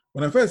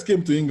When I first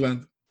came to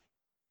England,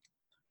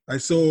 I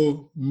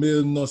saw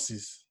male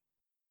nurses.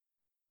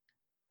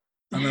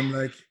 And I'm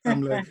like,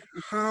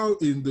 how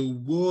in the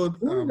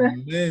world are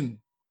men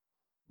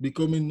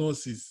becoming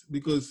nurses?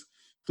 Because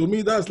to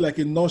me, that's like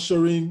a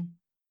nurturing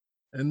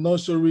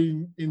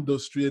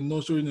industry, a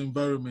nurturing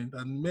environment.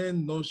 And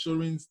men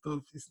nurturing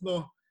stuff, it's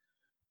not,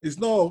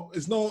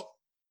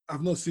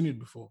 I've not seen it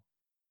before.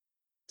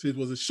 So it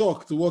was a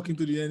shock to walk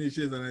into the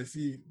NHS and I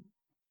see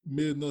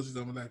male nurses.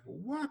 I'm like,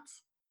 what?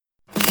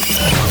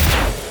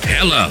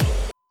 Hello.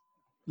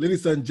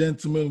 Ladies and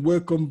gentlemen,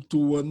 welcome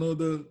to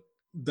another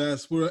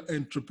Diaspora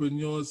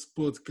Entrepreneurs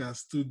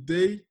podcast.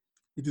 Today,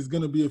 it is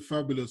going to be a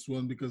fabulous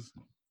one because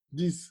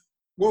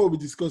what we'll be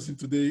discussing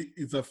today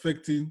is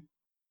affecting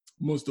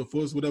most of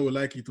us, whether we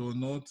like it or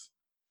not.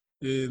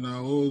 In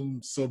our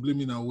own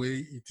subliminal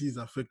way, it is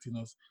affecting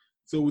us.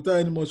 So without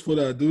any much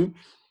further ado,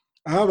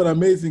 I have an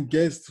amazing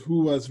guest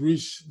who has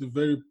reached the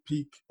very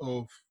peak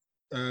of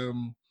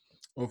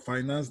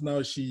finance.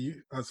 Now she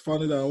has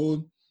founded her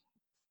own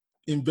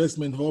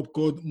investment hub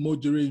called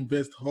Mojere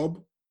Invest Hub.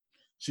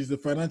 She's a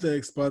financial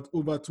expert,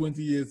 over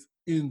 20 years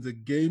in the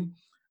game,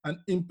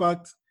 an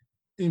impact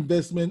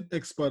investment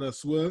expert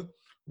as well.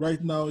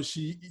 Right now,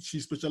 she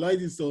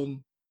specializes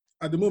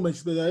at the moment,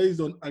 she specializes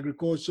on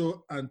agriculture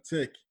and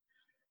tech,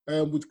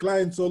 with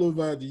clients all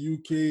over the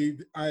UK,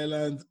 the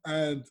Ireland,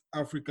 and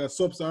Africa,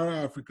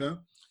 sub-Saharan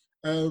Africa.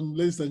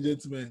 Ladies and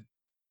gentlemen,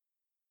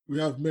 we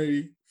have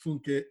Mary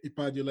Funke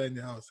Ipadiola in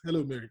the house.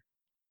 Hello, Mary.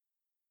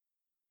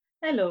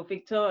 Hello,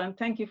 Victor, and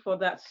thank you for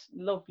that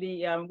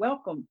lovely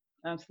welcome.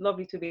 It's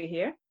lovely to be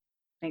here.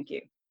 Thank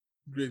you.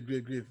 Great.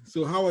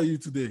 So how are you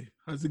today?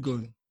 How's it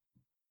going?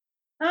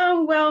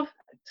 Well,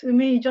 to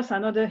me, just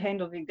another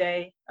end of the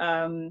day,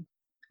 a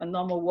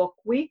normal work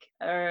week.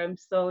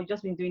 So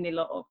just been doing a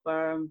lot of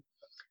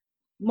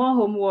more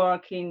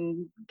homework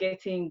in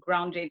getting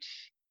grounded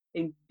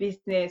in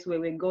business where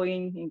we're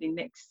going in the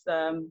next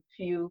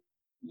few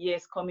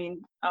years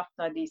coming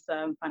after this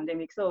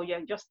pandemic. So yeah,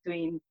 just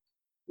doing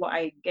what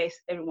I guess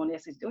everyone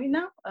else is doing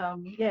now.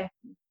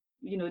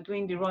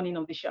 Doing the running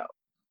of the show.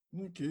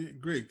 Okay,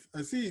 great.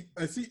 I see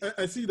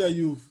that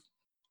you've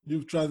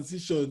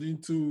transitioned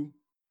into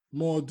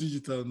more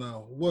digital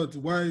now. Why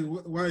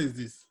is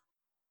this?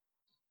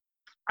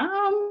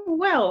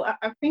 Well,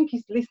 I think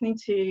it's listening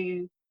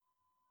to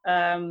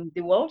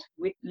the world,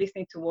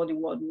 listening to what the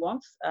world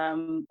wants,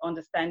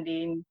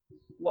 understanding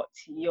what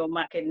your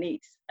market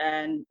needs,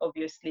 and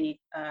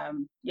obviously,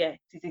 this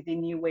is the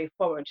new way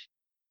forward.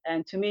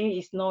 And to me,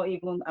 it's not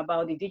even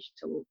about the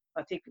digital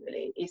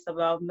particularly. It's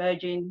about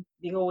merging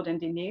the old and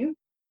the new,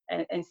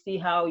 and see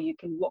how you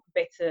can work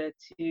better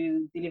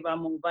to deliver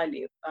more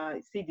value.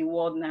 See the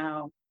world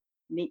now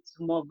needs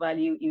more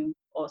value in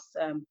us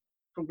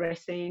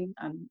progressing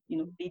and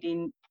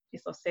leading a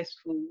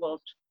successful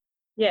world.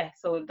 Yeah,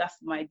 so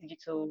that's my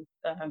digital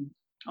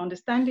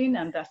understanding,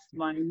 and that's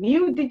my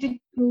new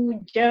digital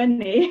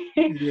journey.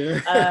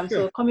 Yeah.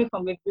 So coming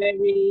from a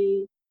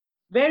very,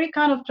 very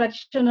kind of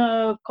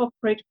traditional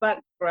corporate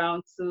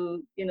background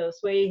to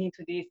swaying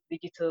into this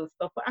digital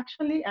stuff. But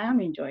actually, I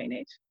am enjoying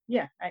it.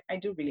 Yeah, I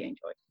do really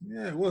enjoy it.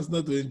 Yeah, what's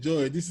not to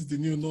enjoy? This is the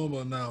new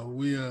normal now.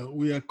 We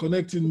are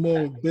connecting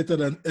more better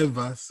than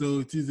ever, so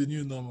it is the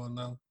new normal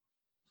now.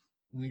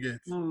 You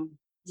get.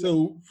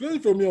 So,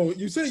 from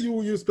you say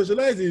you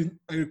specialize in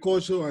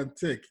agriculture and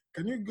tech.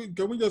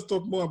 Can we just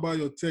talk more about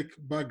your tech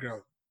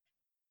background?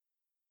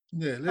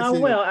 Yeah, let's say.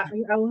 Well,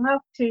 I will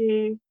have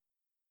to.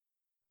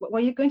 What were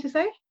you going to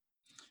say?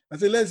 I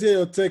said, let's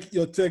hear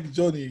your tech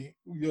journey.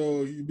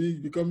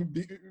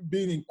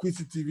 Being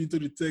inquisitive into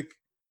the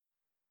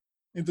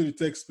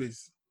tech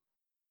space.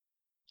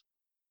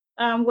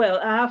 Well,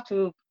 I have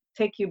to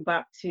take you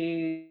back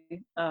to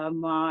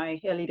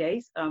my early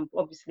days.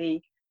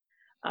 Obviously,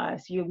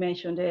 as you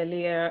mentioned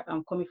earlier,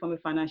 I'm coming from a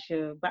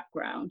financial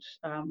background.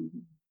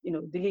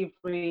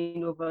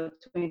 Delivering over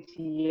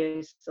 20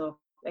 years of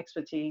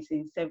expertise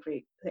in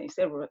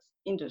several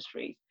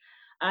industries,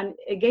 and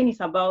again, it's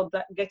about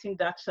getting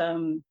that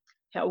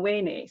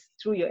awareness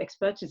through your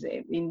expertise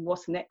in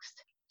what's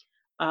next.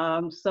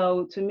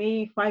 So to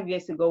me, 5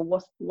 years ago,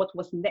 what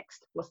was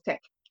next was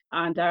tech.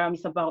 And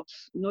it's about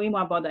knowing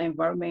more about the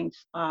environment,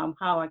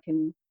 how I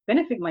can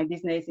benefit my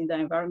business in the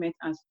environment,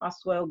 and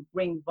as well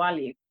bring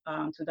value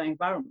to the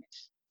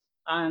environment.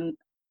 And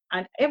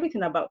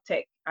everything about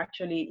tech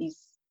actually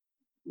is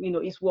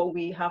what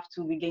we have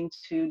to begin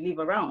to live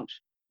around.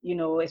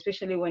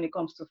 Especially when it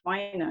comes to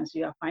finance,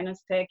 you have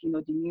finance tech,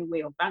 the new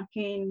way of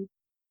banking,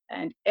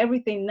 and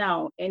everything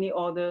now, any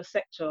other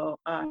sector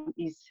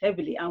is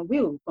heavily and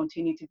will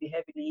continue to be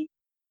heavily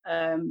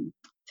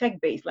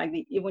tech-based,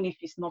 even if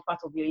it's not part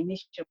of your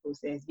initial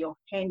process, your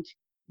end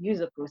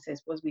user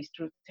process was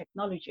through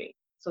technology.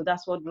 So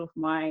that's what drove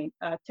my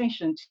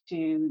attention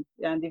to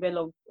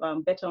develop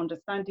better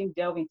understanding,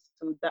 delve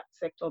into that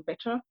sector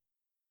better.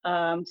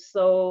 But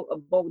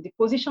the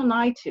position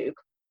I took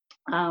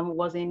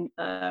was in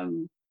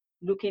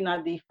looking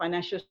at the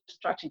financial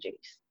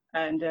strategies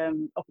and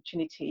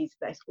opportunities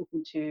that is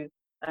open to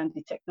and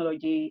the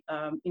technology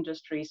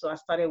industry. So I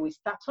started with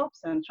startups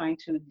and trying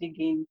to dig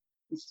in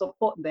and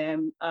support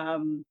them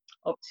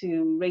up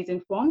to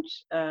raising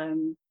funds,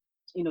 to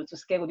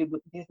scale the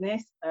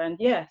business. And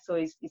yeah, so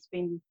it's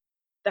been,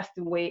 that's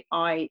the way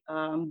I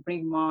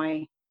bring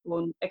my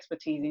own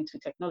expertise into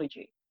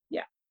technology.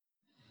 Yeah.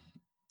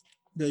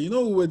 Yeah,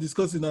 we were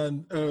discussing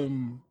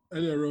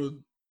earlier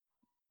on,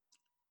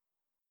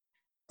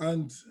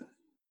 and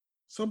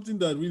something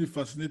that really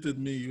fascinated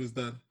me was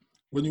that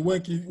when you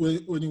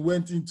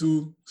went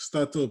into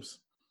startups,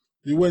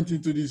 you went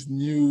into this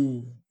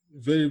new,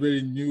 very,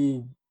 very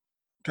new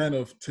kind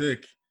of tech,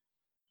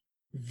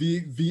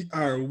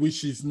 VR,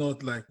 which is not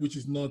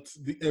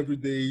the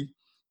everyday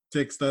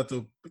tech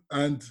startup.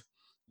 And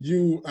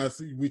you,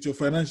 as with your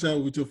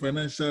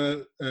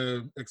financial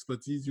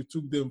expertise, you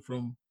took them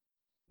from,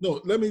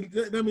 no, let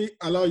me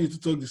allow you to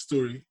talk the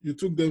story. You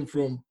took them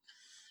from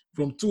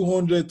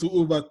 200 to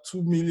over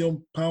 £2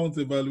 million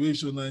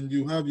evaluation, and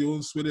you have your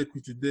own sweat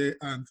equity there.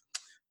 And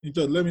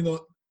let me know,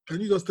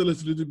 can you just tell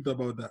us a little bit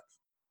about that?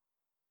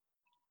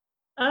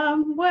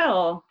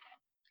 Well,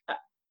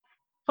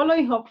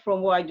 following up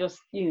from what I just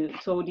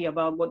told you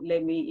about what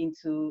led me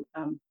into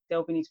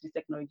delving into the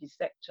technology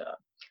sector.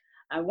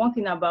 And one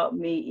thing about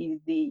me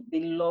is the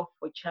love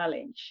for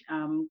challenge.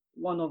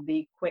 One of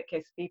the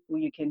quickest people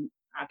you can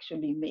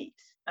actually meet.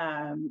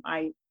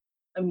 I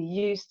am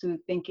used to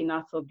thinking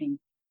out of the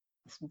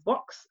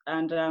box,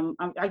 and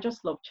I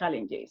just love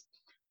challenges.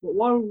 But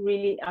what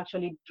really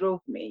actually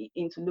drove me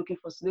into looking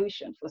for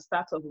solutions for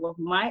startup was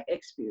my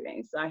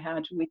experience I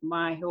had with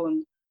my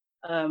own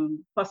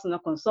personal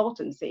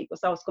consultancy,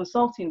 because I was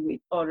consulting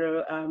with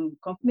other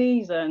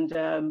companies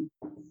and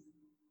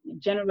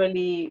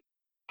generally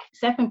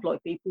self-employed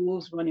people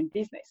who's running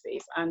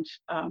businesses, and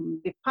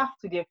the path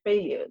to their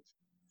failures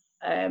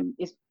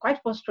is quite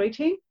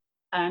frustrating,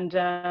 and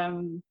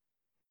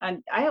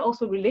I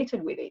also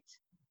related with it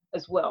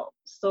as well.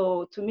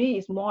 So to me,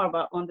 it's more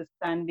about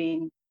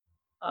understanding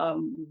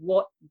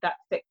what that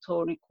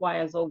sector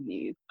requires of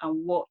you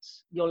and what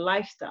your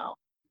lifestyle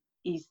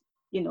is,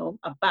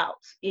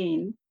 about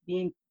in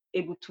being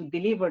able to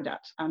deliver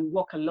that and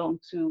walk along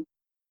to,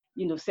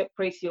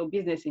 separate your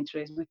business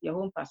interests with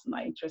your own personal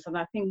interests. And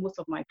I think most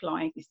of my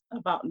clients is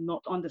about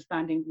not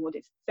understanding what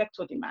the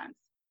sector demands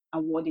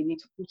and what they need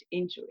to put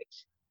into it.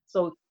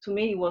 So to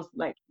me, it was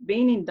like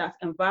being in that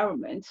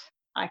environment,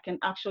 I can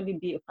actually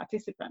be a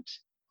participant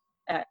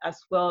as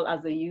well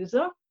as a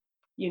user,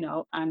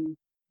 and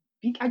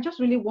I just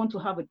really want to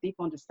have a deep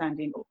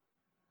understanding of.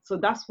 So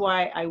that's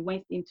why I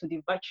went into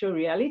the virtual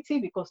reality,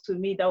 because to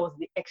me, that was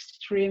the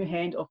extreme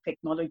end of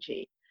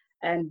technology.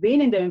 And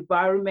being in the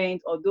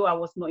environment, although I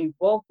was not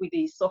involved with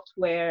the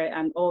software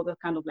and all the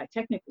kind of like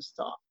technical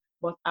stuff,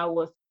 but I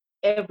was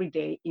every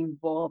day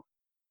involved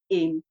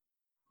in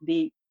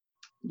the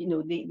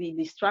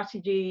the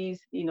strategies,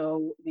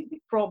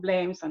 the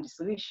problems and the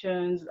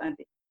solutions,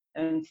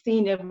 and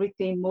seeing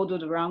everything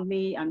modeled around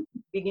me and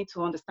begin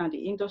to understand the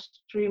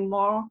industry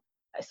more.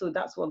 So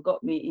that's what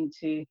got me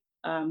into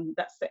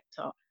that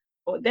sector.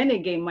 But then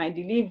again, my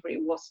delivery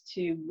was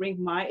to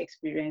bring my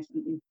experience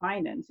in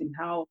finance, in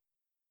how,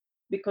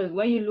 because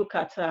when you look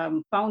at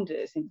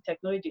founders in the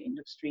technology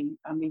industry,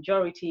 a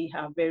majority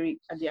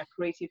they are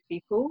creative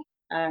people.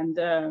 And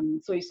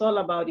so it's all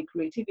about the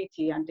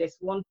creativity, and that's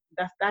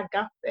that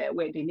gap there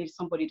where they need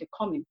somebody to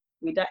come in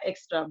with that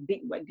extra bit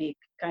where they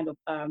kind of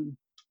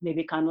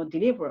maybe cannot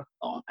deliver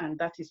on, and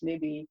that is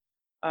maybe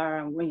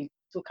when you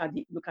look at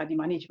the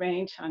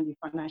management and the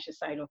financial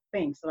side of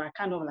things. So I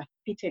kind of like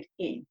fitted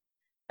in,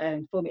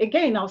 and for me,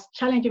 again, I was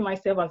challenging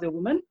myself as a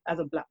woman, as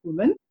a Black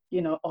woman,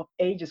 of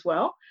age as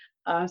well.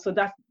 So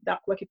that's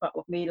that quirky part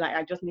of me. Like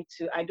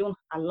I don't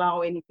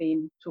allow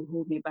anything to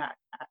hold me back.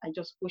 I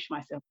just push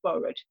myself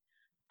forward.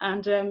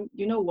 And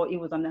you know what? It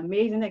was an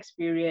amazing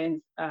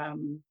experience.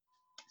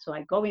 So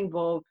I got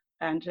involved,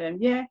 and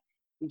yeah,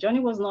 the journey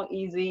was not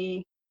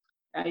easy.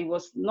 It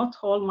was not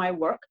all my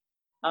work.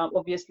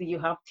 Obviously, you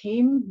have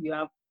team, you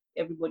have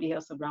everybody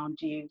else around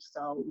you.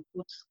 So we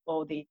put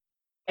all the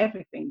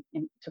everything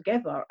in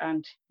together,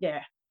 and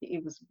yeah,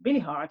 it was really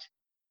hard.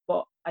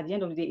 But at the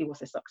end of the day, it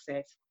was a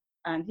success.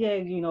 And yeah,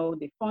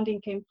 the funding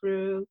came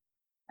through,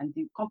 and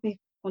the company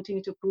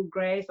continue to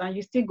progress, and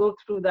you still go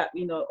through that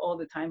all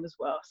the time as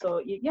well.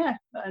 So yeah,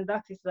 and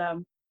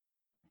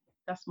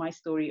that's my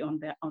story on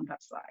that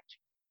side.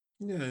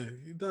 Yeah,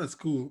 that's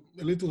cool.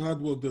 A little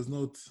hard work does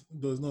not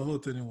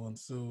hurt anyone.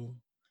 So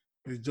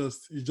you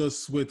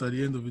just sweat at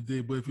the end of the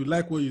day. But if you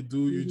like what you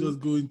do, you just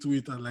go into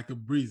it like a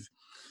breeze.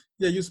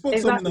 Yeah, you spoke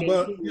something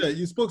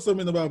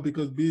Exactly. about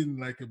because being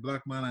like a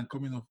Black man and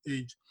coming of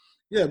age.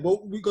 Yeah,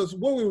 but because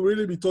what we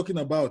really be talking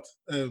about,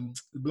 the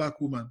Black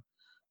woman,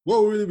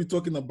 what we really be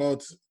talking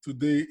about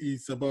today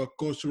is about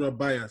cultural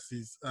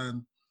biases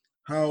and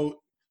how,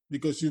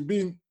 because you've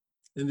been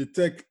in the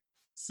tech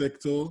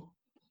sector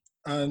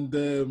and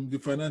the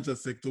financial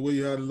sector where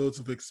you had lots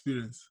of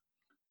experience.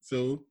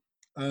 So,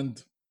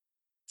 and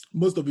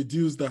most of the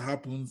deals that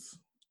happens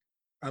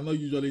are not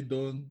usually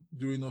done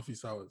during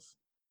office hours.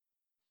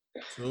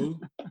 So,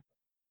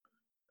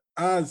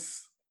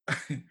 as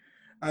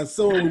as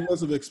someone with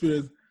lots of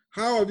experience,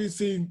 how have you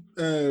seen,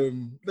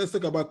 let's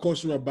talk about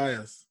cultural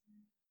bias.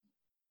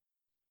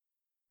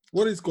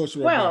 What is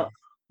cultural Well, bias?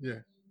 Yeah.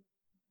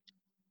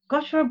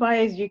 cultural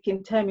bias, you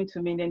can tell me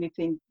to mean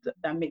anything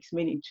that makes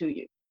meaning to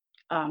you.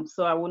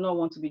 So I will not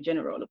want to be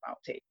general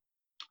about it.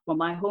 From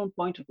my own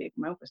point of view,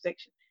 from my own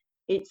perspective,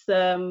 it's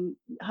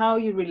how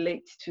you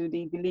relate to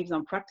the beliefs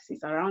and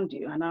practices around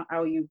you, and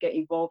how you get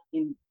involved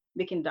in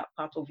making that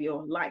part of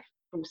your life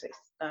process.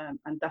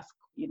 And that's,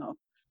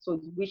 so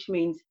which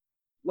means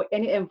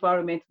any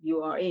environment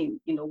you are in,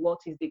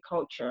 what is the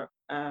culture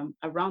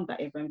around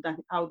that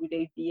environment? How do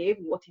they behave?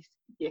 What is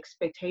the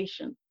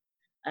expectation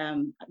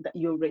that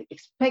you're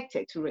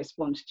expected to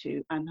respond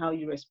to, and how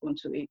you respond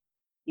to it,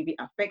 if it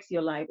affects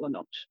your life or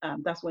not.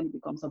 That's when it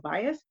becomes a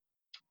bias.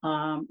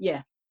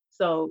 Yeah,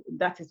 so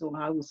that is how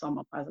I will sum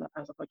up as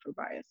a cultural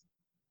bias.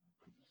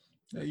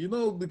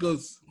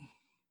 Because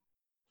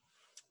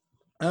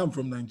I am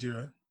from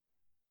Nigeria.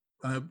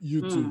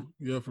 You too,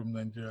 you're from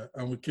Nigeria,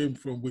 and we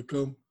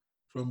come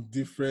from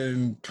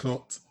different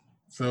cloth.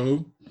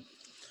 So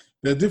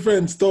there are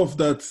different stuff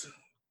that,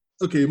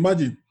 okay,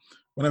 imagine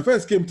when I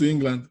first came to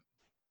England,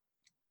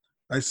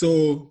 I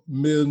saw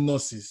male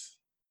nurses.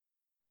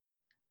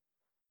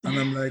 And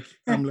I'm like,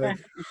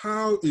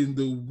 how in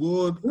the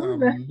world are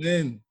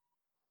men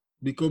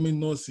becoming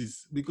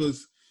nurses?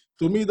 Because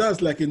to me,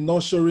 that's like a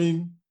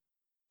nurturing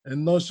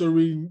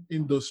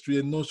industry,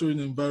 a nurturing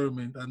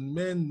environment, and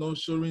men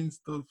nurturing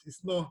stuff.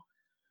 It's not,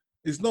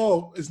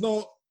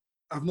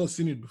 I've not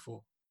seen it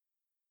before.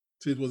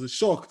 So it was a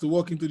shock to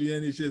walk into the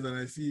NHS and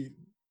I see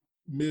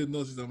male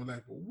nurses. I'm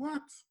like,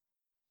 what?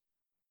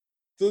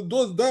 So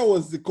that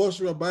was the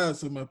cultural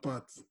bias on my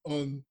part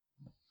on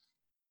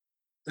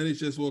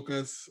NHS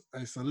workers.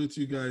 I salute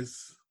you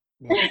guys.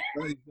 Are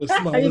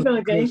you going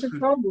to get into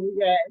trouble?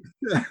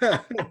 Yeah.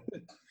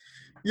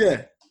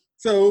 Yeah.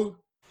 So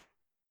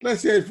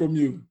let's hear it from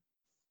you.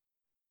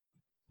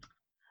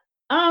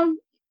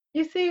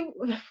 You see,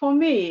 for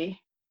me,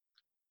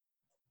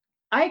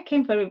 I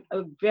came from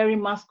a very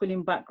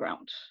masculine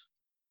background.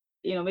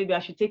 Maybe I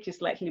should take you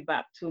slightly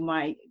back to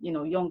my,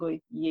 younger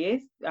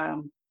years.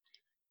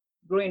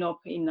 Growing up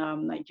in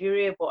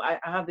Nigeria, but I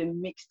have a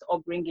mixed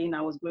upbringing.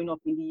 I was growing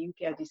up in the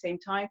UK at the same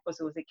time,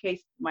 because it was a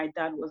case my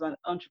dad was an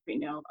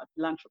entrepreneur, a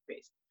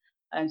philanthropist.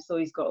 And so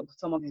he's got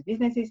some of his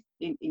businesses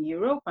in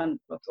Europe, and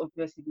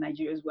obviously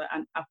Nigeria as well.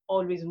 And I've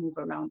always moved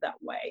around that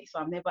way. So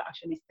I've never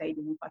actually stayed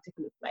in one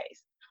particular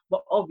place.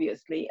 But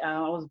obviously,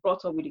 I was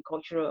brought up with a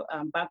cultural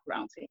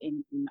background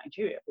in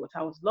Nigeria. But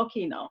I was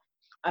lucky enough.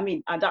 I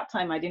mean, at that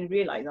time, I didn't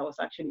realize I was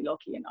actually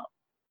lucky enough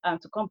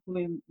to come from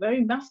a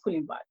very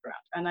masculine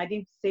background. And I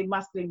didn't say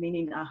masculine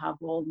meaning I have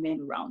all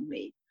men around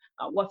me.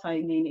 What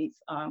I mean is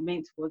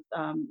meant was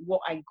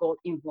what I got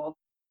involved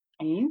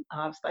in.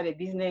 I've started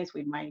business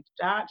with my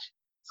dad's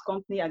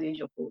company at the age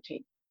of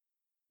 14.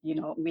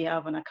 We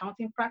have an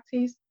accounting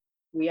practice.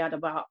 We had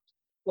about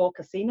 4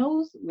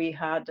 casinos. We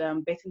had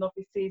betting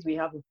offices. We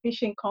have a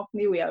fishing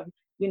company. We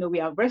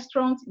have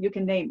restaurants. You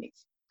can name it.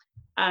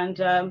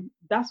 And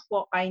that's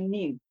what I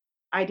knew.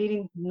 I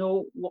didn't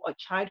know what a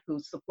childhood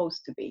was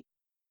supposed to be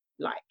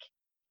like.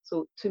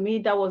 So to me,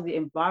 that was the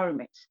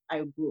environment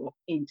I grew up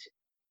into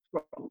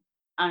from.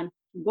 And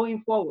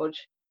going forward,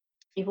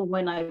 even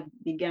when I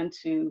began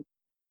to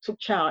took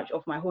charge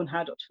of my own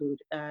adulthood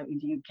in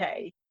the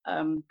UK,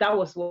 that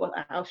was what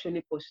I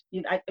actually pushed.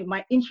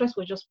 My interest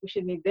was just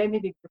pushing me there,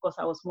 maybe because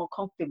I was more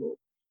comfortable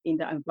in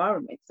the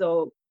environment.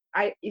 So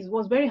it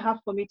was very hard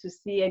for me to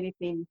see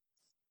anything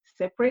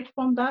separate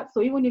from that.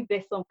 So even if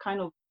there's some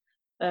kind of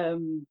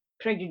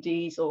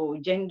prejudice or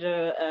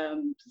gender,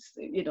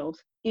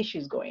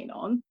 issues going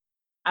on,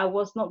 I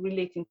was not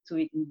relating to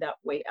it in that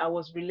way. I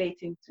was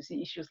relating to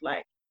see issues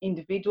like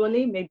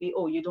individually, maybe,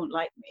 oh, you don't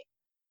like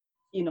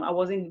me. I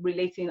wasn't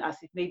relating as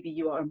if maybe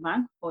you are a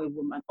man or a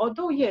woman.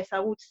 Although, yes,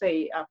 I would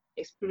say I've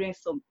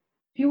experienced some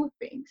few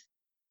things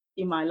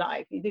in my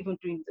life, even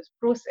during this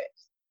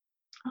process,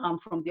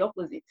 from the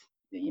opposite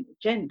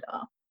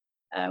gender.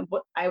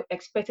 But I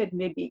expected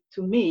maybe,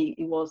 to me,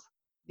 it was,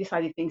 these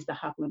are the things that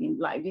happen in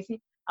life. You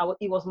see,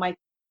 it was my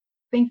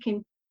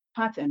thinking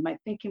pattern, my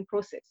thinking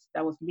process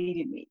that was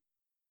leading me.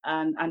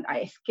 And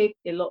I escaped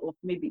a lot of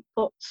maybe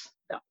thoughts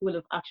that would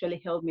have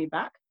actually held me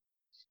back,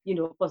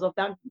 because of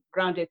that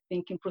grounded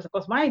thinking process.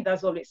 Because my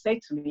dad's always said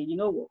to me,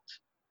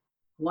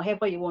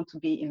 whatever you want to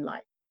be in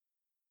life,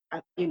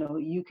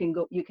 you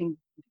can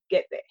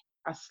get there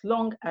as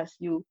long as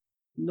you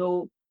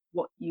know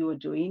what you're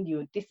doing,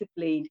 you're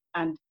disciplined.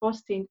 And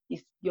first thing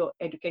is your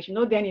education.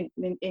 Not then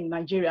in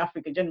Nigeria,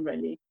 Africa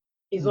generally,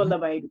 it's all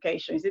about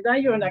education. Is it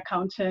that you're an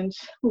accountant,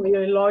 or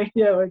you're a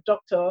lawyer, or a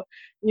doctor,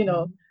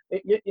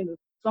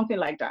 something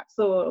like that.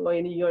 So, or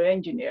you're an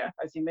engineer,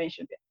 as you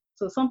mentioned it.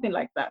 So something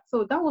like that.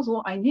 So that was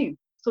what I knew.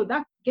 So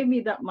that gave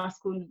me that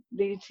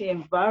masculinity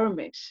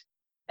environment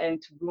and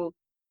to grow.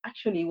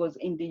 Actually, it was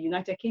in the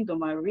United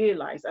Kingdom I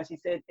realized, as you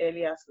said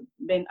earlier,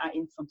 men are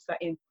in some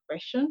certain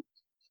profession,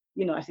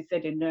 as you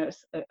said, a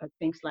nurse,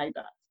 things like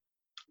that.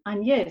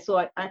 And yeah,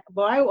 so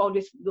but I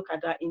always look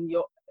at that in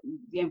your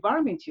the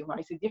environment you are,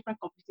 it's a different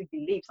competing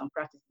beliefs and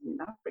practices in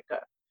Africa,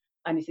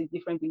 and it's a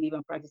different belief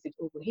and practices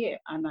over here.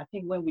 And I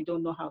think when we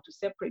don't know how to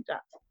separate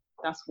that,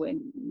 that's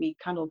when we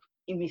kind of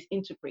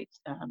misinterpret,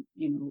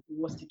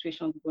 what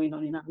situation going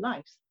on in our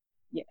lives.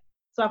 Yeah.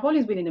 So I've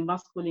always been in a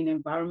masculine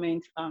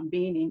environment,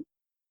 being in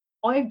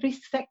every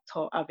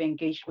sector I've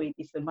engaged with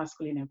is the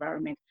masculine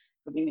environment.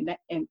 I've been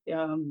in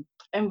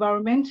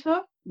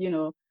environmental,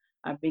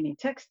 I've been in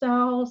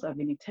textiles, I've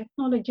been in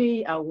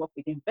technology, I work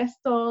with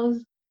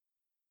investors,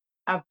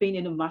 I've been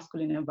in a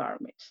masculine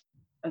environment.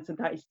 And so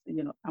that is,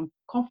 I'm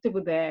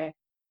comfortable there.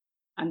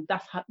 And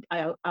that's how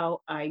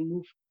I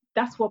move.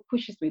 That's what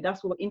pushes me.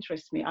 That's what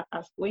interests me.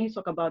 As when you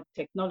talk about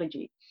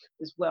technology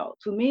as well,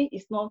 to me,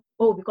 it's not,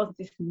 oh, because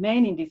it's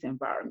men in this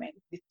environment.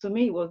 To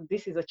me,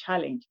 this is a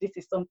challenge. This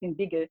is something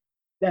bigger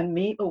than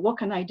me. Oh, what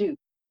can I do?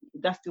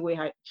 That's the way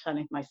I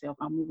challenge myself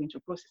and move into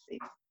processes.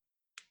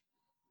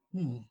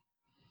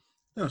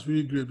 That's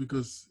really great,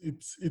 because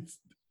it's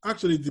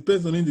actually, it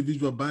depends on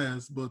individual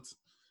bias, but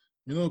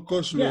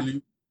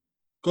culturally,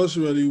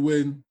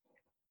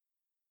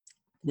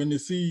 when they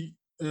see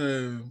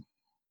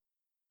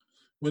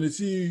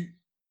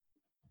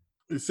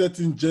a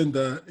certain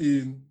gender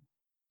in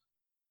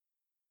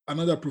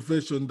another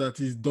profession that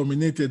is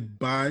dominated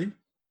by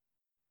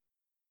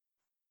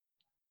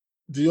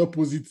the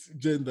opposite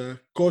gender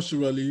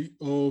culturally,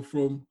 or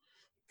for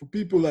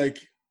people like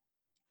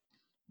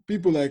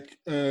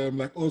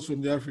us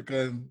from the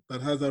African,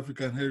 that has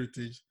African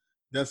heritage,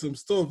 there's some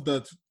stuff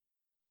that,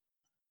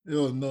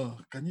 oh no,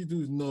 can you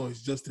do? No,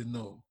 it's just a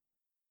no.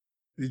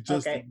 It's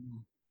just okay.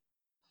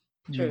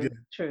 A no.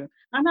 True.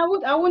 And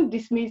I wouldn't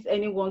dismiss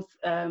anyone's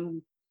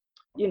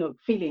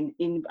feeling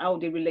in how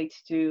they relate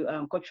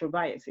to cultural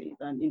biases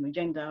and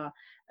gender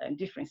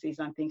differences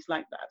and things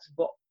like that.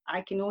 But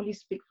I can only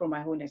speak from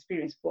my own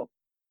experience. But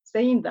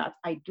saying that,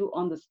 I do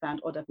understand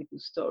other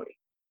people's story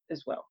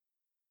as well.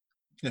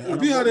 Yeah.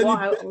 Have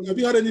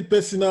you had any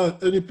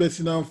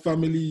personal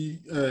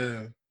family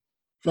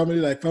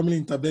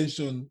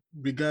intervention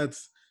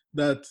regards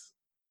that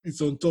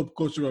it's on top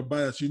cultural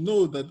bias? You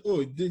know that,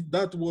 oh,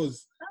 that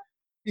was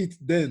it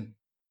then.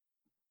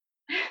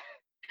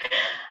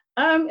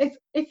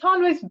 It's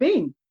always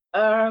been,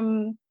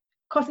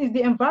 because it's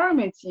the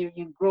environment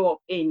you grow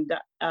up in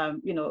that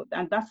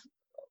and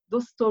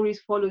those stories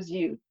follows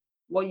you.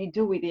 What you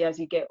do with it as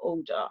you get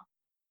older,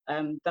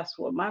 that's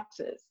what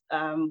matters.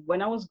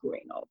 When I was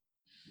growing up,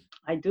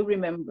 I do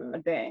remember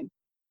then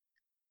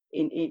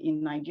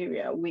in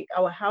Nigeria,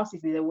 our house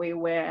is in a way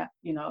where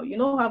how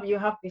you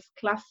have this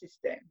class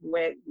system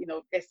where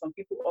there's some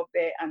people up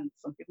there and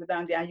some people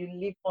down there, and you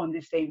live on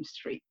the same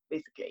street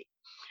basically.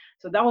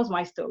 So that was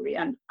my story.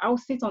 And I'll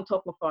sit on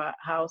top of our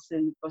house,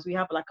 and because we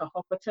have like a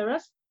upper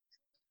terrace,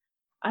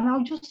 and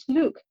I'll just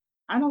look.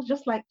 And I was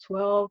just like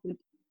 12,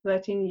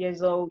 13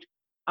 years old.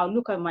 I'll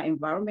look at my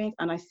environment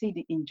and I see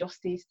the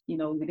injustice,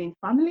 within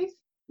families,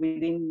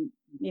 within,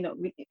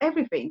 with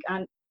everything.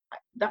 And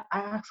that I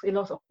ask a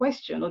lot of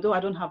questions, although I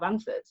don't have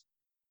answers.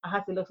 I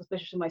ask a lot of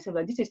questions to myself,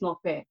 like, this is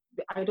not fair.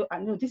 I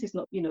know this is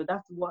not,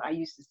 that's what I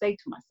used to say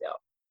to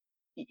myself,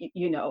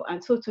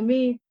 And so to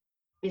me,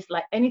 it's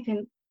like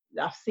anything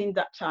I've seen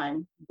that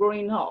time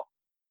growing up,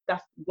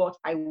 that's what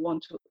I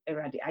want to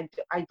eradicate.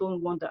 I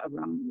don't want that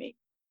around me.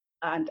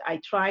 And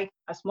I try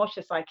as much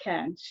as I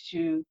can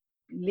to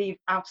live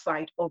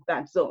outside of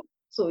that zone.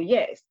 So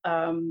yes,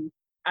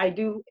 I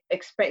do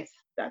expect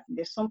that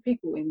there's some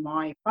people in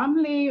my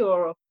family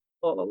or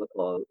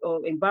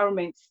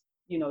environments,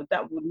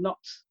 that would not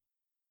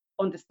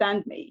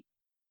understand me,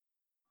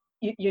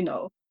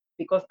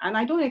 because, and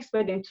I don't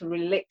expect them to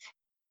relate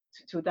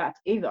to that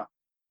either.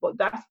 But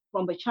that's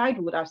from the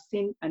childhood, I've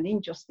seen an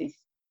injustice,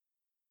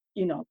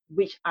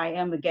 which I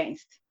am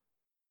against.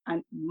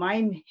 And my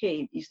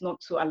aim is not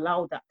to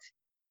allow that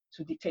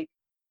to dictate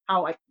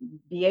how I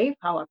behave,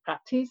 how I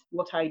practice,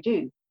 what I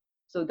do.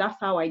 So that's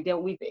how I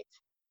dealt with it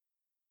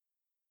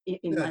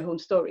in my own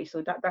story.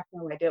 So that's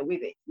how I dealt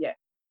with it. Yeah.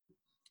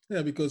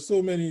 Yeah, because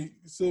so many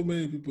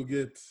people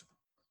get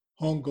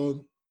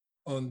hung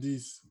on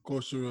this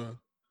cultural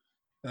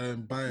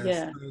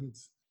bias, and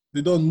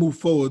they don't move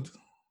forward.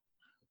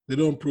 They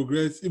don't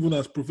progress, even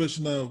as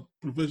professional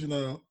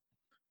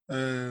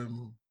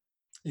in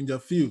their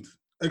field,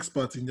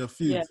 experts in their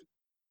field.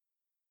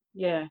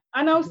 Yeah.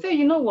 And I'll say,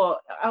 you know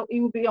what, it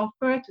would be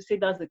unfair to say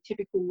that's the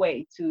typical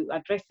way to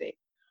address it.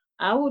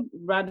 I would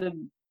rather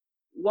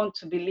want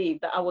to believe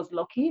that I was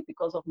lucky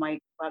because of my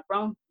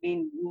background,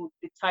 being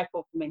the type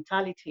of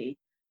mentality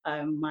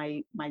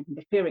my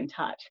parent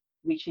had,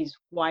 which is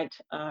quite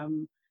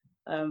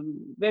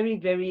very,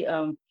 very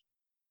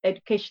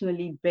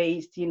educationally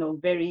based,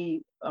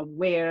 very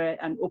aware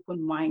and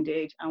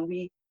open-minded, and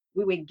we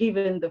were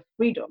given the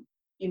freedom,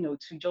 to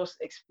just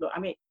explore. I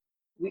mean,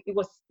 it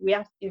was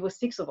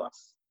 6 of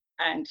us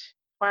and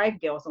 5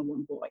 girls and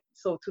 1 boy.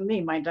 So to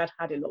me, my dad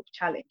had a lot of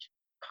challenge.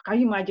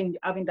 Can you imagine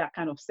having that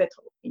kind of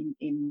setup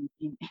in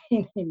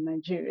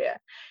Nigeria?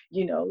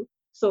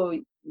 So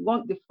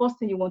the first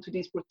thing you want to do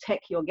is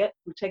protect your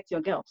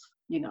girls.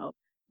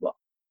 But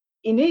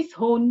in his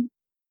own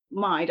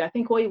mind, I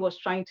think what he was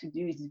trying to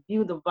do is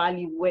build a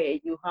value where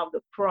you have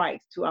the pride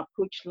to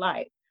approach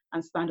life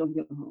and stand on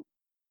your own.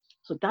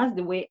 So that's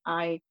the way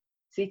I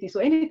see it. So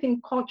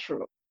anything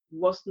cultural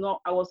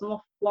I was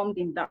not formed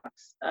in that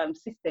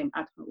system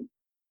at home.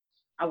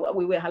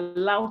 We were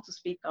allowed to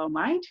speak our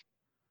mind.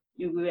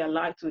 You were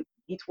allowed to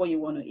eat what you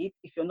want to eat.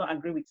 If you're not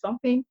agree with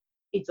something,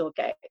 it's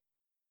okay.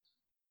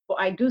 But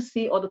I do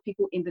see other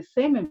people in the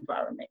same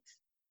environment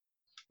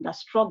that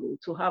struggle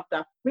to have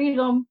that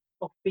freedom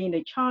of being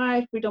a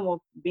child, freedom of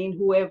being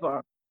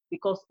whoever,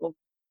 because of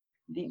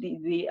the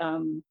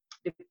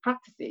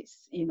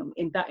practices,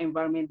 in that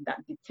environment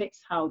that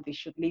dictates how they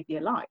should live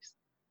their lives.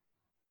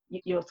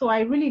 So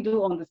I really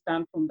do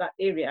understand from that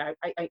area.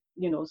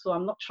 So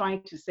I'm not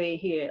trying to say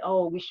here,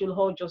 oh, we should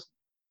all just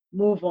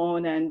move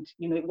on and,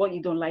 what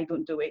you don't like,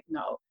 don't do it.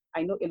 No,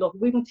 I know a lot,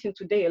 even till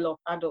today, a lot of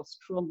adults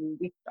struggle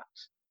with that.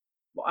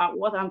 But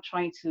what I'm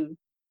trying to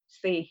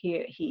say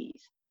here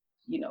is,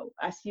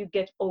 as you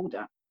get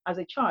older, as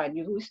a child,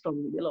 you always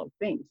struggle with a lot of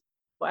things.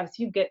 But as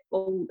you get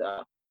older,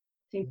 I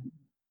think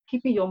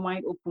keeping your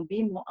mind open,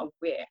 being more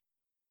aware,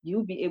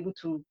 you'll be able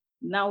to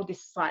now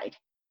decide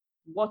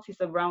what is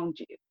around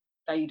you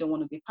that you don't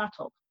want to be part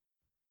of.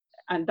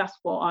 And that's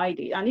what I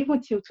did. And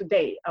even till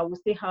today, I will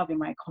still have in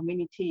my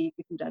community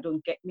people that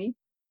don't get me.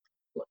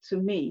 But to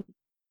me,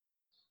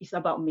 it's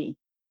about me,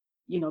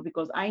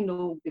 because I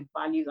know the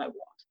values I want.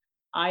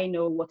 I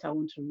know what I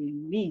want to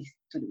release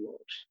to the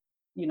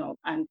world,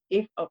 and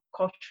if a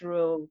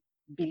cultural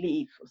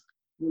belief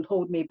will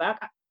hold me back,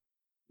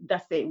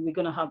 that's it, we're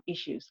going to have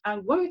issues.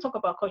 And when we talk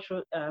about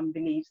cultural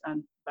beliefs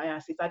and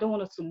biases, I don't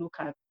want us to look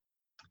at,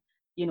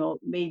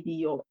 maybe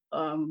your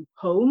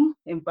home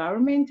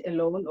environment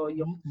alone or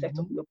your set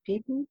of your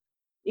people.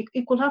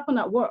 It could happen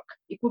at work.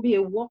 It could be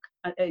a work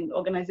an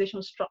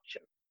organizational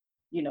structure,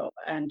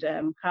 and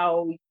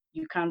how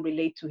you can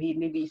relate to it.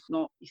 Maybe it's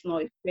not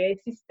a fair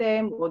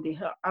system, or they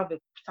have a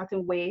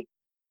certain way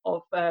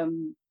of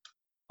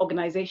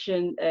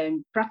organization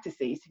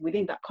practices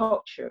within that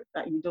culture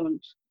that you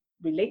don't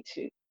relate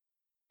to.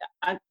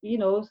 And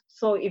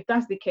so if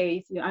that's the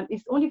case, and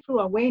it's only through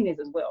awareness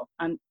as well,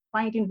 and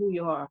finding who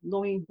you are,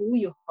 knowing who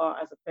you are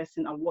as a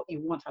person and what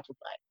you want out of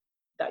life,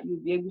 that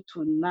you'll be able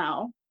to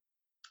now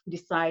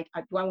decide,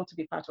 do I want to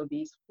be part of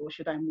this, or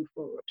should I move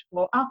forward?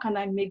 Or how can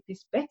I make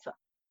this better?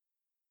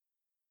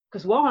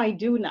 Because what I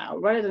do now,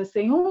 rather than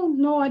saying, oh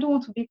no, I don't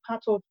want to be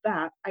part of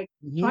that, I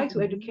try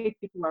to educate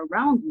people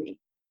around me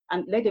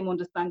and let them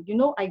understand,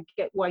 I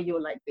get why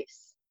you're like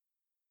this.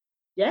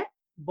 Yeah,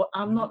 but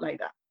I'm not like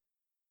that.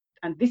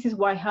 And this is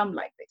why I'm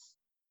like this.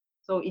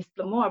 So it's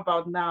more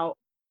about now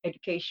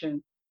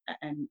education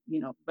and,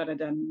 rather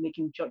than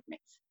making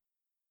judgments.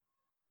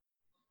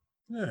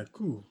 Yeah,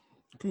 cool.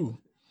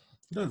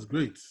 That's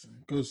great.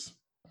 Because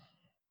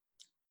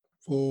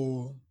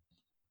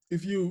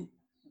if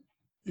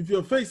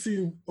you're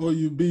facing or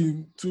you're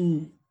being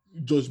too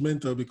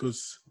judgmental,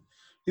 because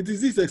it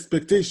is this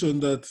expectation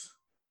that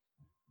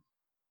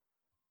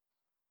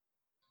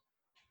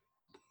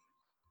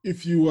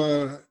if you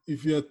are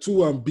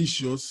too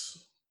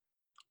ambitious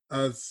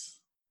as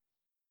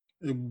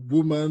a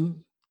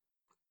woman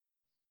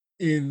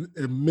in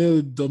a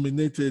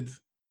male-dominated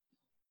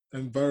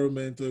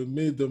environment or a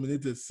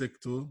male-dominated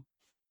sector,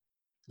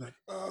 like,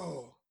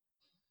 oh,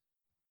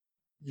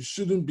 you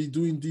shouldn't be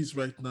doing this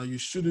right now. You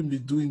shouldn't be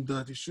doing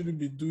that. You shouldn't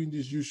be doing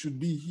this. You should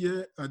be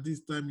here at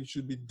this time. You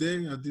should be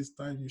there at this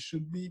time. You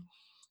should be.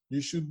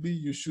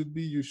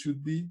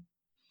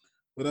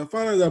 But I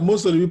found out that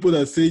most of the people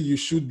that say you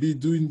should be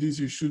doing this,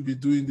 you should be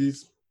doing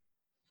this,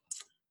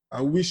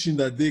 are wishing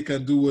that they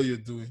can do what you're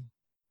doing.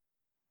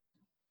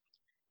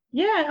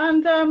 Yeah,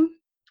 and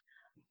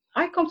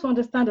I come to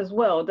understand as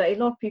well that a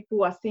lot of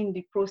people are seeing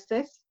the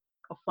process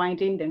of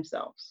finding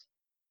themselves.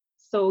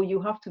 So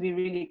you have to be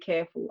really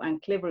careful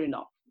and clever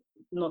enough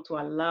not to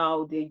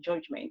allow their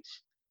judgment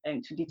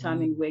to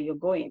determine where you're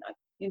going.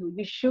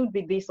 You should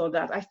be this or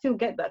that. I still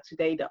get that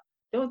today.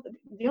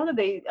 The other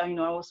day, I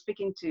was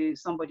speaking to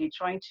somebody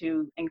trying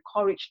to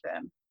encourage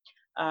them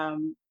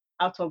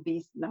out of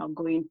this now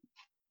going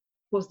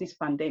post this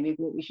pandemic,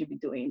 what we should be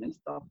doing and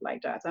stuff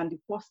like that. And the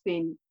first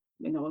thing,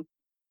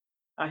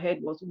 I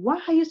heard was,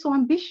 why are you so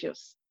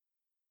ambitious?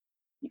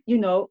 Are you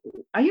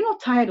not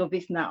tired of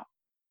this now?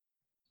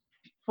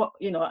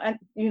 And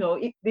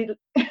do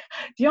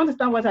you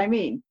understand what I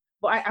mean?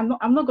 But I'm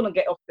not going to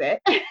get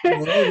upset.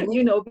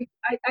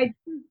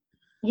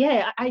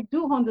 I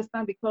do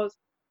understand, because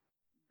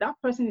that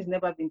person has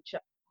never been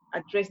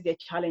addressed their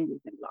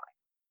challenges in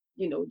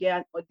life. They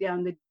are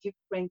on a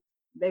different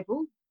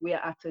level. We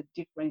are at a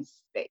different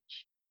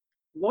stage.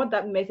 What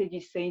that message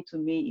is saying to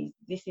me is,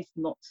 this is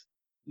not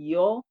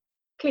your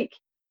clique.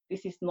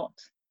 This is not,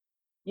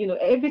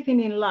 everything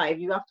in life,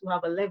 you have to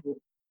have a level.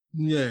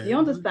 Yeah. You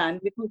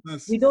understand?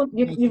 Because you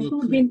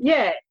could be,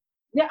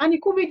 and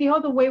it could be the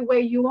other way, where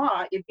you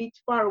are a bit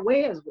far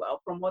away as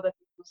well from other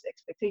people's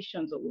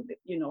expectations, or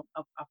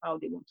of how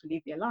they want to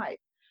live their life.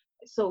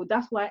 So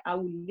that's why I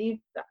will leave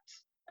that,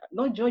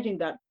 not judging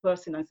that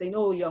person and saying,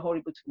 oh, you're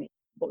horrible to me.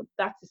 But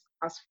that is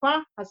as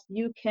far as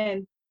you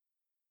can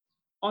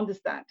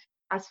understand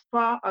as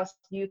far as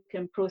you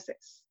can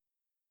process.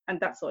 And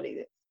that's all it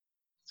is.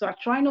 So I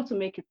try not to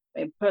make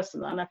it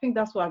personal. And I think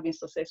that's why I've been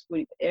successful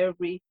in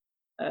every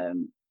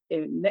um,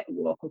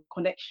 network of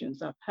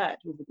connections I've had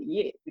over the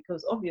years,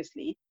 because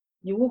obviously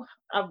you will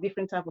have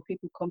different type of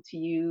people come to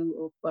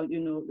you or,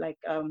 like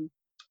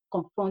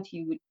confront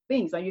you with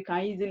things, and you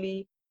can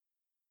easily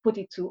put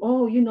it to,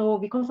 oh,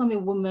 because I'm a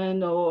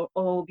woman,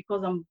 or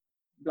because I'm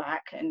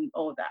black and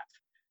all that.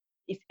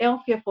 It's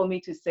healthier for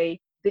me to say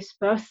this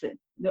person.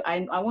 I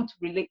want to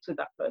relate to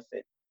that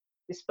person.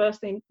 This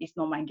person is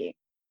not my game,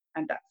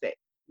 and that's it.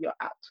 You're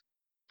out.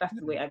 That's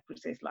the way I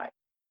process life.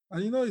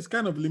 And it's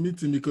kind of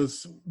limiting,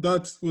 because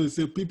that's when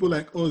say people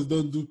like us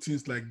don't do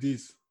things like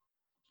this.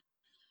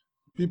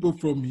 People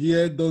from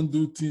here don't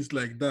do things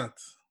like that.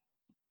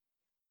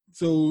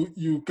 So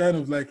you kind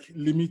of like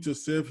limit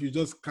yourself. You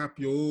just cap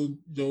your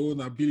own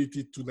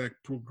ability to like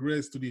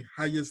progress to the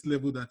highest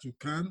level that you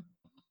can,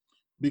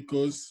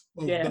 because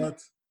of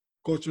that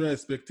cultural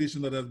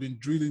expectation that has been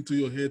drilled into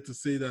your head to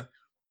say that,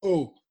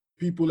 oh,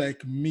 people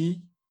like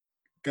me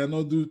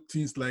cannot do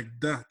things like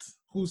that.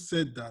 Who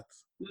said that?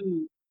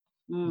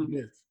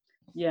 Yes.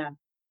 Yeah.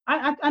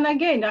 And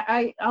again,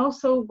 I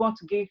also want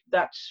to give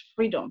that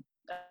freedom.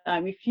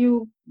 If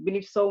you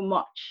believe so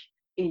much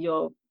in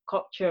your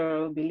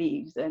cultural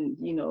beliefs and,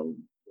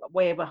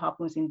 whatever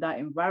happens in that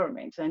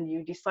environment, and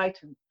you decide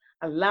to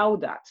allow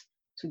that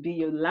to be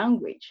your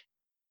language,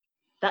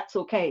 that's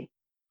okay.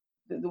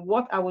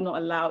 What I will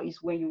not allow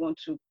is when you want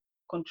to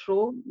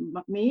control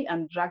me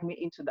and drag me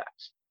into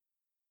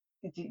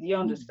that. Do you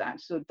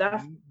understand? So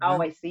that's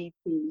how I see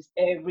things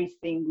every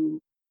single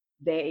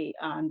day,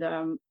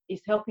 and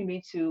it's helping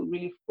me to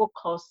really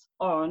focus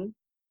on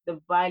the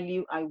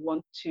value I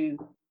want to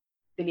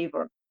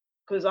deliver,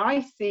 because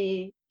I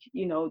see,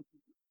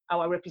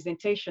 our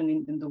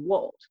representation in the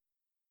world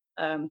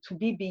to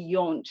be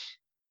beyond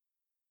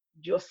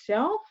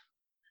yourself.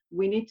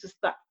 We need to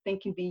start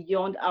thinking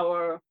beyond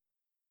our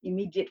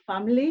immediate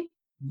family,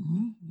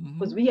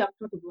 because we are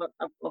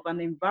part of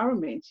an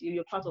environment.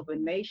 You're part of a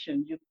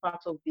nation. You're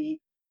part of the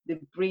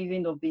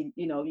breathing of the,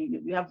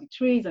 you have the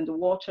trees and the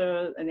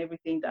water and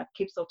everything that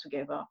keeps us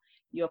together.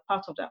 You're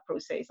part of that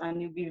process, and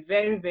it'll be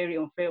very, very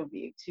unfair of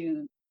you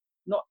to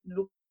not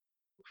look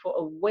for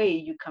a way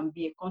you can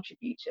be a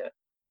contributor,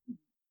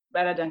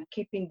 rather than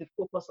keeping the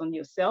focus on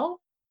yourself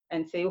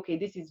and say, okay,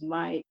 this is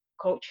my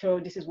culture,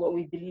 this is what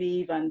we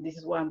believe, and this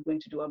is what I'm going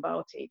to do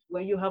about it.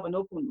 When you have an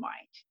open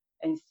mind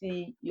and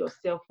see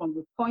yourself from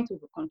the point of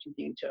a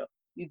contributor,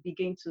 you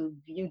begin to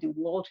view the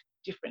world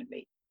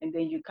differently, and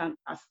then you can,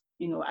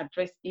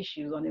 address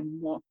issues on a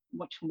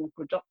much more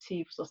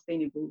productive,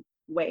 sustainable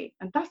way.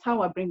 And that's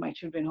how I bring my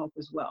children up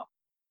as well,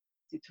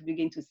 to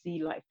begin to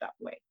see life that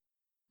way.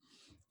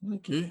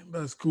 Okay,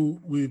 that's cool.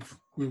 We've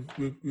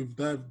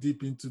dived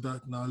deep into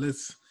that. Now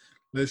let's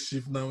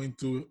shift now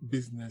into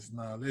business.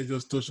 Now let's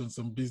just touch on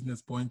some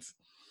business points.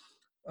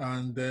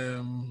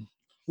 And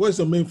what's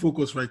your main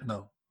focus right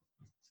now?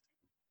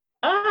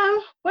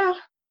 Well,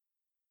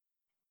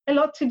 a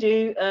lot to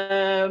do.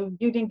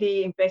 Building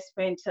the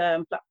investment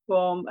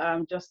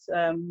platform, just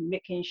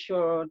making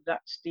sure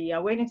that the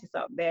awareness is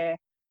out there.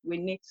 We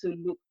need to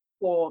look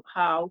for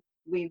how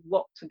we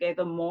work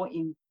together more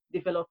in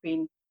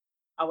developing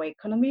our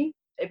economy.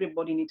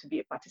 Everybody needs to be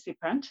a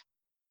participant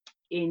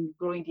in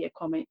growing the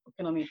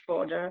economy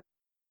further,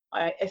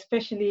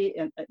 especially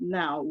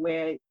now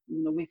where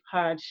we've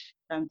had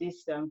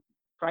this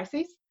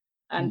crisis,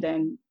 and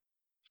then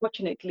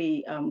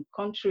fortunately,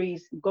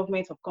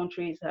 governments of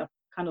countries have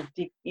kind of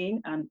dipped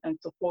in and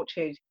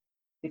supported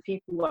the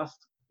people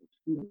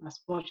as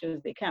much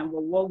as they can.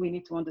 But what we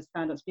need to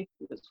understand as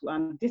people,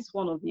 and this is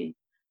one of the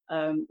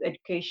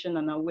education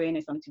and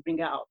awareness and to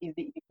bring out, is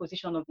the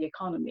position of the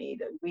economy,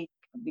 that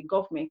the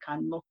government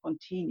cannot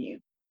continue,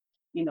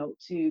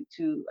 to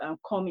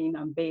come in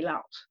and bail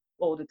out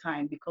all the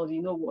time, because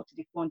what,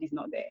 the fund is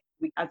not there.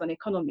 As an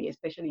economy,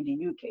 especially in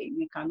the UK,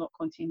 we cannot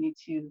continue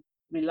to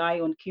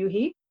rely on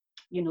QE,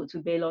 to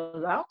bail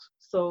us out.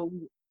 So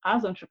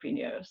as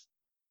entrepreneurs,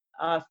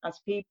 as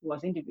people,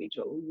 as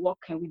individuals, what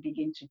can we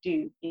begin to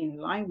do in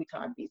line with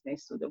our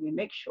business so that we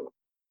make sure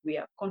we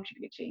are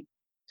contributing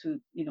to,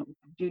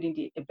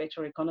 building a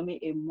better economy,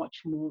 a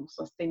much more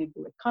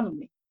sustainable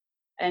economy.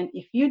 And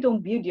if you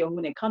don't build your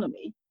own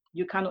economy,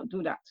 you cannot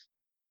do that.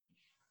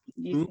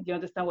 You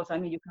understand what I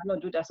mean? You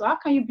cannot do that. So how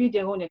can you build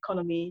your own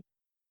economy,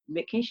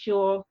 making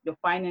sure your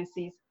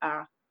finances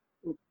are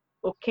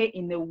okay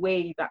in a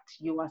way that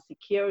you are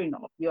secure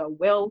enough, you are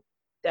well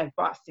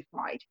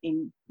diversified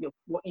in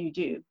what you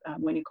do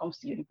when it comes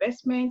to your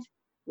investment,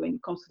 when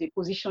it comes to the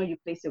position you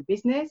place your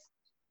business,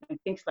 and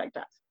things like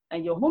that,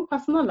 and your own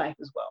personal life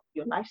as well,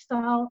 your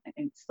lifestyle.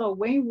 And so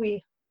when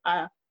we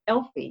are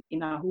healthy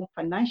in our own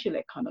financial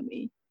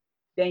economy,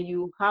 then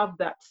you have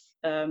that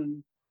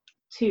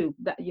too,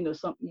 that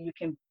something you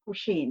can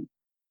push in,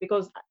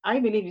 because I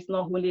believe it's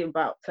not only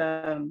about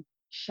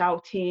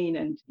shouting,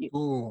 and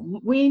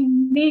we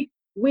need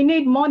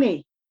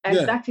money, and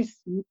that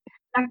is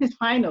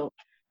final.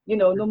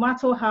 no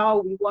matter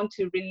how we want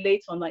to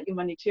relate on like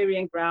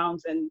humanitarian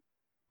grounds, and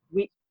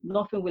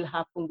nothing will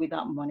happen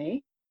without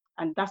money.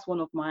 And that's one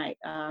of my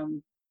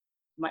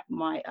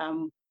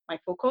my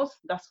focus.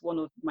 That's one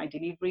of my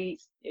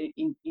deliveries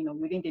in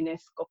within the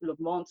next couple of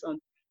months, on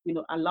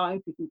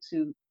allowing people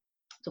to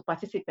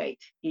participate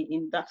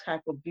in that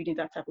type of building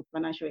that type of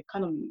financial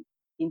economy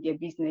in their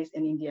business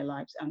and in their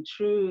lives, and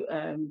through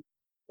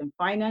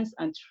finance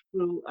and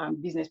through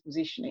business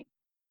positioning.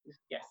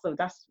 Yeah, so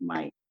that's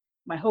my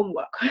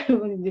homework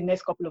in the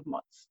next couple of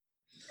months.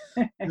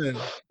 Yeah,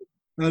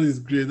 that is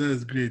great. That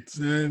is great.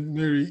 And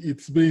Mary,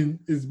 it's been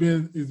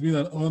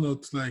an honor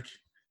to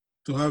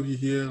have you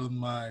here on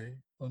my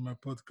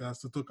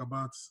podcast to talk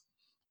about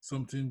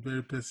something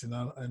very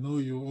personal. I know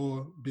you're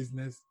all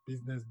business,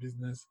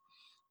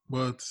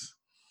 but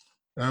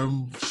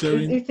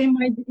sharing. It's in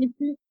my,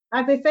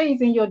 as I say,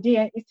 it's in your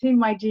DNA. It's in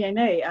my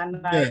DNA,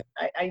 and Yeah,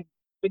 I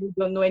really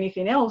don't know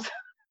anything else.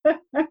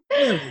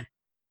 yeah,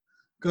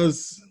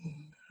 because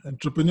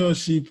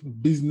entrepreneurship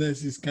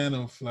business is kind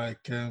of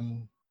like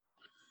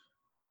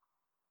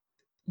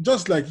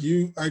just like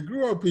you. I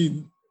grew up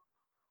in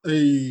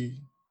a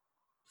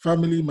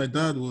family. My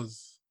dad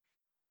was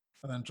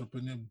an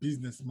entrepreneur,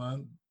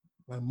 businessman.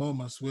 My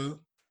mom as well,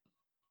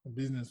 a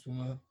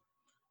businesswoman.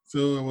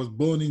 So I was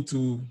born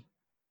into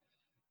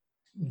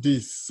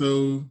this.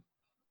 So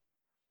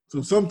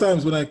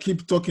sometimes when I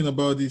keep talking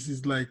about this,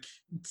 it's like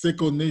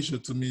second nature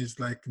to me. It's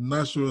like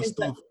natural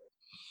stuff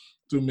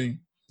to me.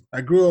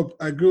 I grew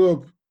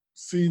up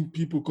seeing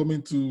people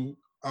coming to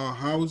our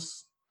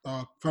house,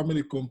 our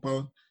family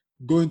compound,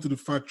 going to the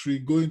factory,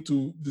 going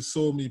to the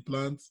sawmill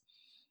plant,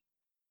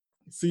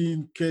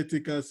 seeing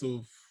caretakers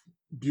of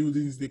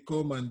buildings. They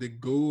come and they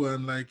go,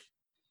 and like,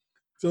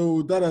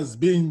 so that has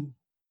been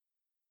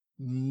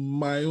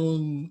my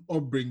own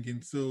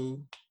upbringing.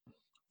 So,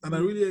 and I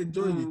really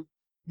enjoyed it.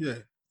 Yeah.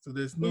 So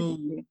Yeah.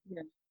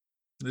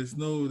 there's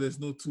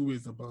no two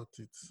ways about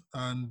it.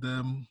 And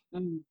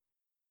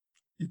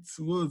it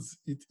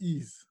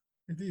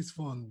is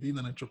fun being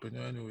an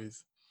entrepreneur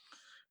anyways.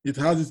 It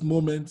has its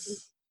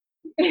moments.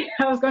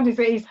 I was going to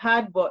say it's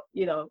hard, but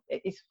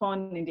it's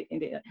fun in the.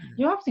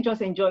 You have to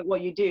just enjoy what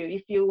you do.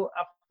 If you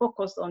are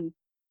focused on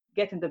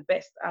getting the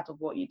best out of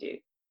what you do,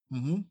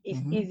 it's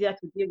easier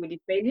to deal with the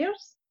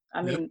failures.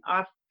 I Yep. mean,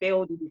 I've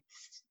failed in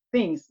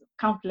things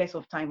countless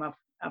of time. I've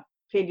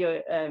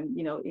failure,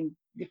 in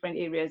different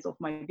areas of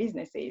my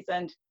businesses,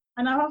 and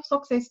I have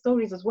success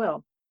stories as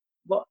well.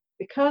 But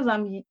because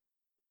I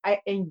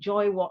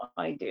enjoy what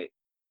I do,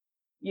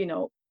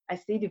 I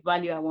see the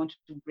value I want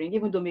to bring,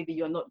 even though maybe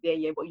you're not there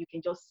yet, but you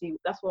can just see.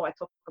 That's what I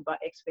talk about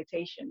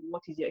expectation.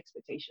 What is your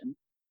expectation,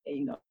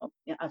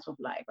 out of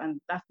life? And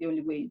that's the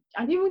only way.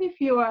 And even if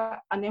you are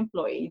an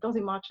employee, it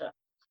doesn't matter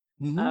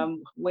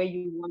where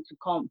you want to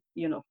come,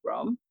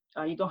 from.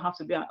 You don't have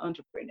to be an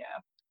entrepreneur.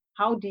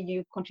 How do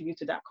you contribute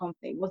to that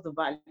company? What's the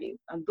value?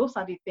 And those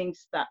are the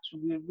things that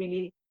will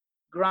really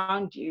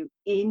ground you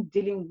in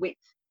dealing with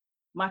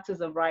matters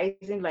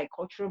arising like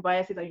cultural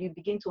biases, and you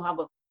begin to have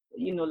a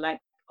like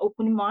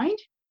open mind,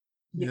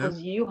 Yep.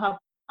 because you have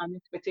an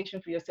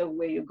expectation for yourself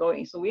where you're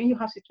going. So when you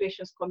have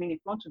situations coming in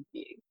front of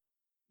you,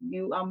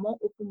 you are more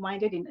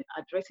open-minded in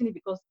addressing it,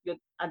 because you're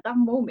at that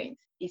moment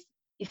it's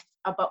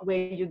about where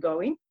you're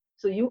going.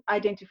 So you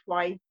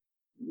identify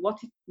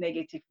what is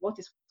negative, what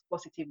is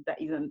positive,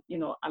 that is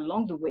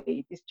along the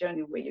way, this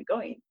journey where you're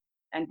going,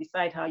 and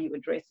decide how you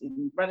address it,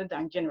 rather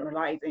than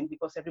generalizing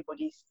because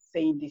everybody's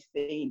saying this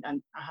thing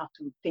and I have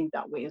to think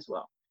that way as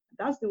well.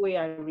 That's the way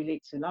I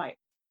relate to life.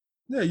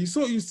 Yeah, you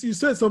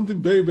said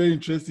something very, very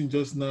interesting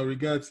just now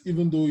regards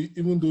even though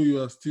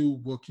you are still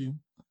working.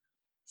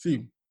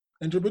 See,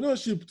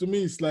 entrepreneurship to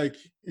me is like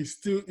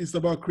it's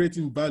about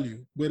creating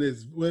value. Yeah,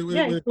 it's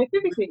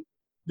creativity.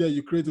 Yeah,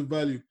 you create a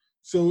value.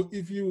 So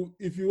if you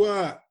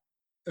are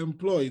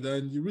employed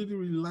and you really,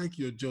 really like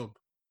your job,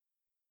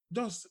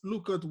 just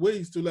look at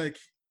ways to like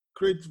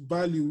create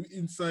value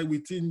inside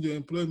within your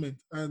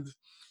employment, and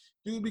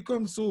you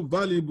become so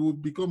valuable,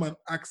 become an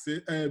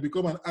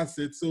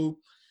asset. So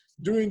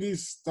during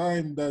this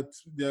time that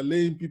they are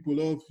laying people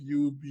off,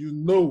 you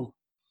know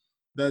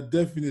that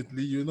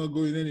definitely you're not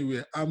going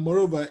anywhere. And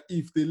moreover,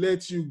 if they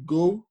let you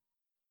go,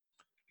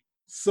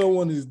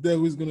 someone is there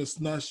who's going to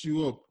snatch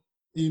you up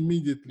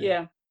immediately.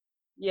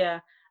 Yeah.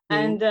 So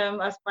And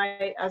as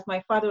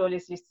my father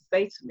always used to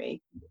say to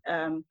me,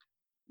 um,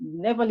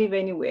 never leave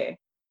anywhere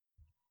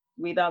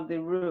without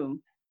the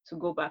room to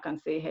go back and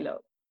say hello.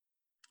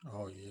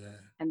 oh yeah.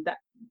 And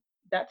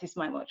that is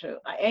my motto.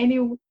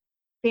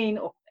 Anything,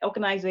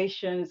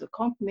 organizations,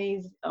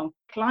 companies,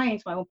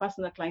 clients, my own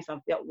personal clients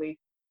I've dealt with,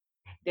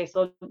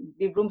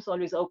 the room's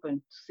always open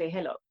to say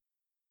hello.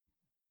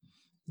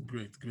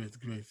 Great, great,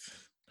 great.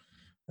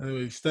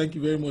 Anyways, thank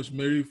you very much,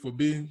 Mary, for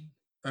being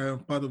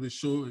part of the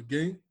show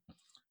again.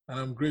 And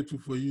I'm grateful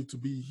for you to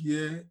be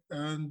here.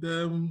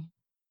 And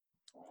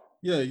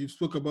yeah, you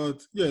spoke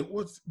about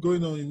what's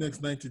going on in the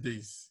next 90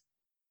 days.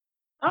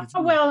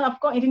 Well, I've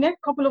got in the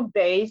next couple of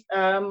days,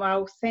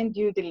 I'll send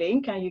you the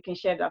link and you can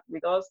share that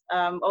with us.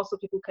 Also,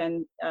 people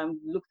can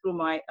look through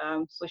my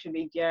social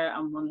media.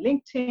 I'm on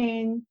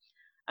LinkedIn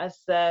as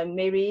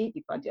Mary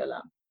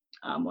Ipadiola.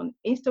 I'm on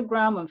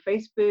Instagram and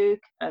Facebook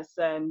as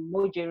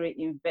Mojere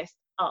Invest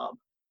Hub.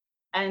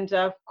 And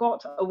I've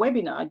got a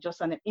webinar,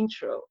 just an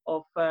intro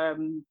of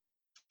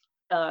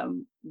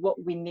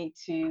what we need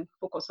to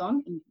focus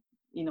on,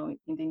 in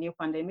the new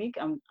pandemic,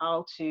 and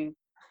how to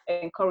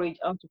encourage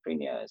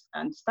entrepreneurs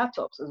and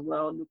startups as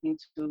well looking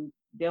to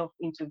delve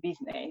into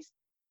business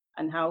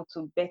and how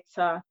to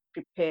better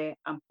prepare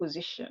and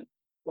position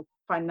for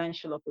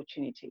financial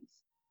opportunities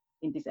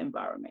in this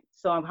environment.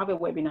 So I have a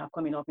webinar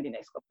coming up in the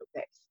next couple of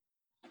days.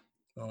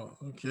 Oh,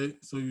 okay.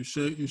 So you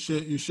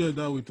share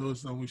that with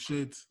us, and we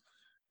share it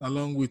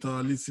along with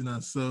our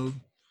listeners. So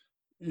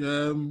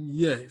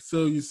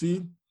so you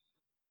see,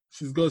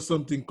 she's got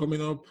something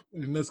coming up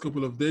in the next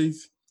couple of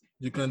days.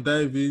 You can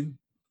dive in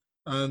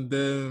and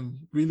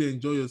really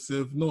enjoy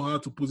yourself, know how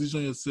to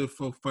position yourself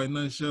for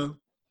financial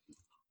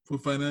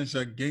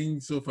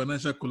gains, so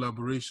financial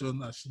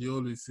collaboration, as she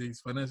always says,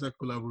 financial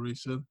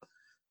collaboration.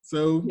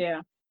 So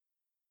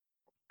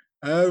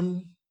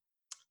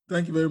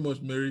thank you very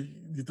much, Mary.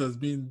 It has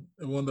been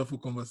a wonderful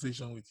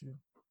conversation with you.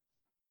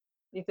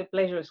 It's a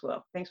pleasure as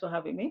well. Thanks for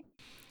having me.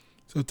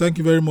 So thank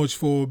you very much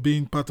for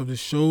being part of the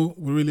show.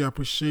 We really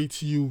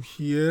appreciate you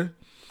here.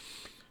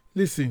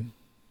 Listen,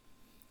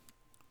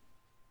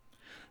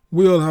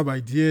 we all have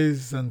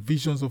ideas and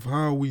visions of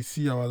how we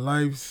see our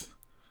lives,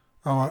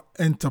 our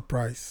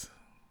enterprise.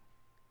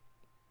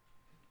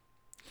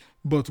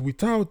 But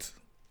without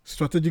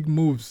strategic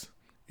moves,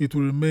 it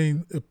will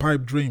remain a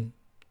pipe dream.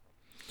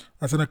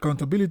 As an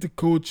accountability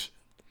coach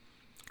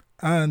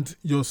and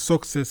your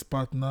success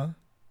partner,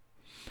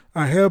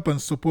 I help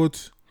and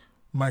support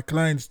my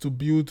clients to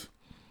build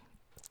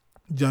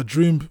their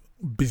dream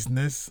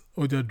business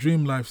or their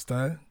dream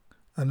lifestyle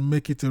and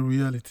make it a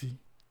reality.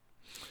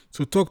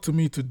 So talk to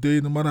me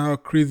today, no matter how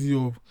crazy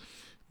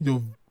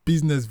your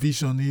business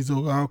vision is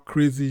or how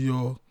crazy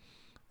your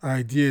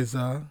ideas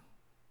are.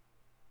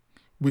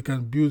 We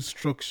can build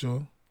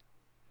structure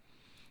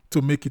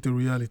to make it a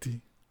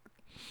reality.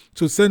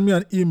 So send me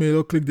an email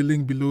or click the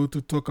link below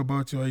to talk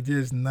about your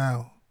ideas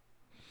now.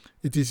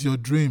 It is your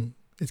dream.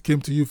 It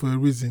came to you for a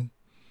reason.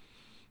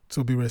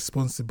 So be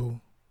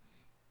responsible,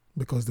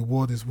 because the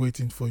world is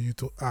waiting for you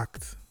to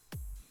act.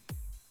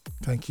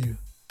 Thank you.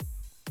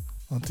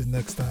 Until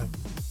next time,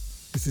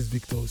 this is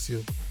Victor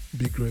Osio.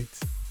 Be great.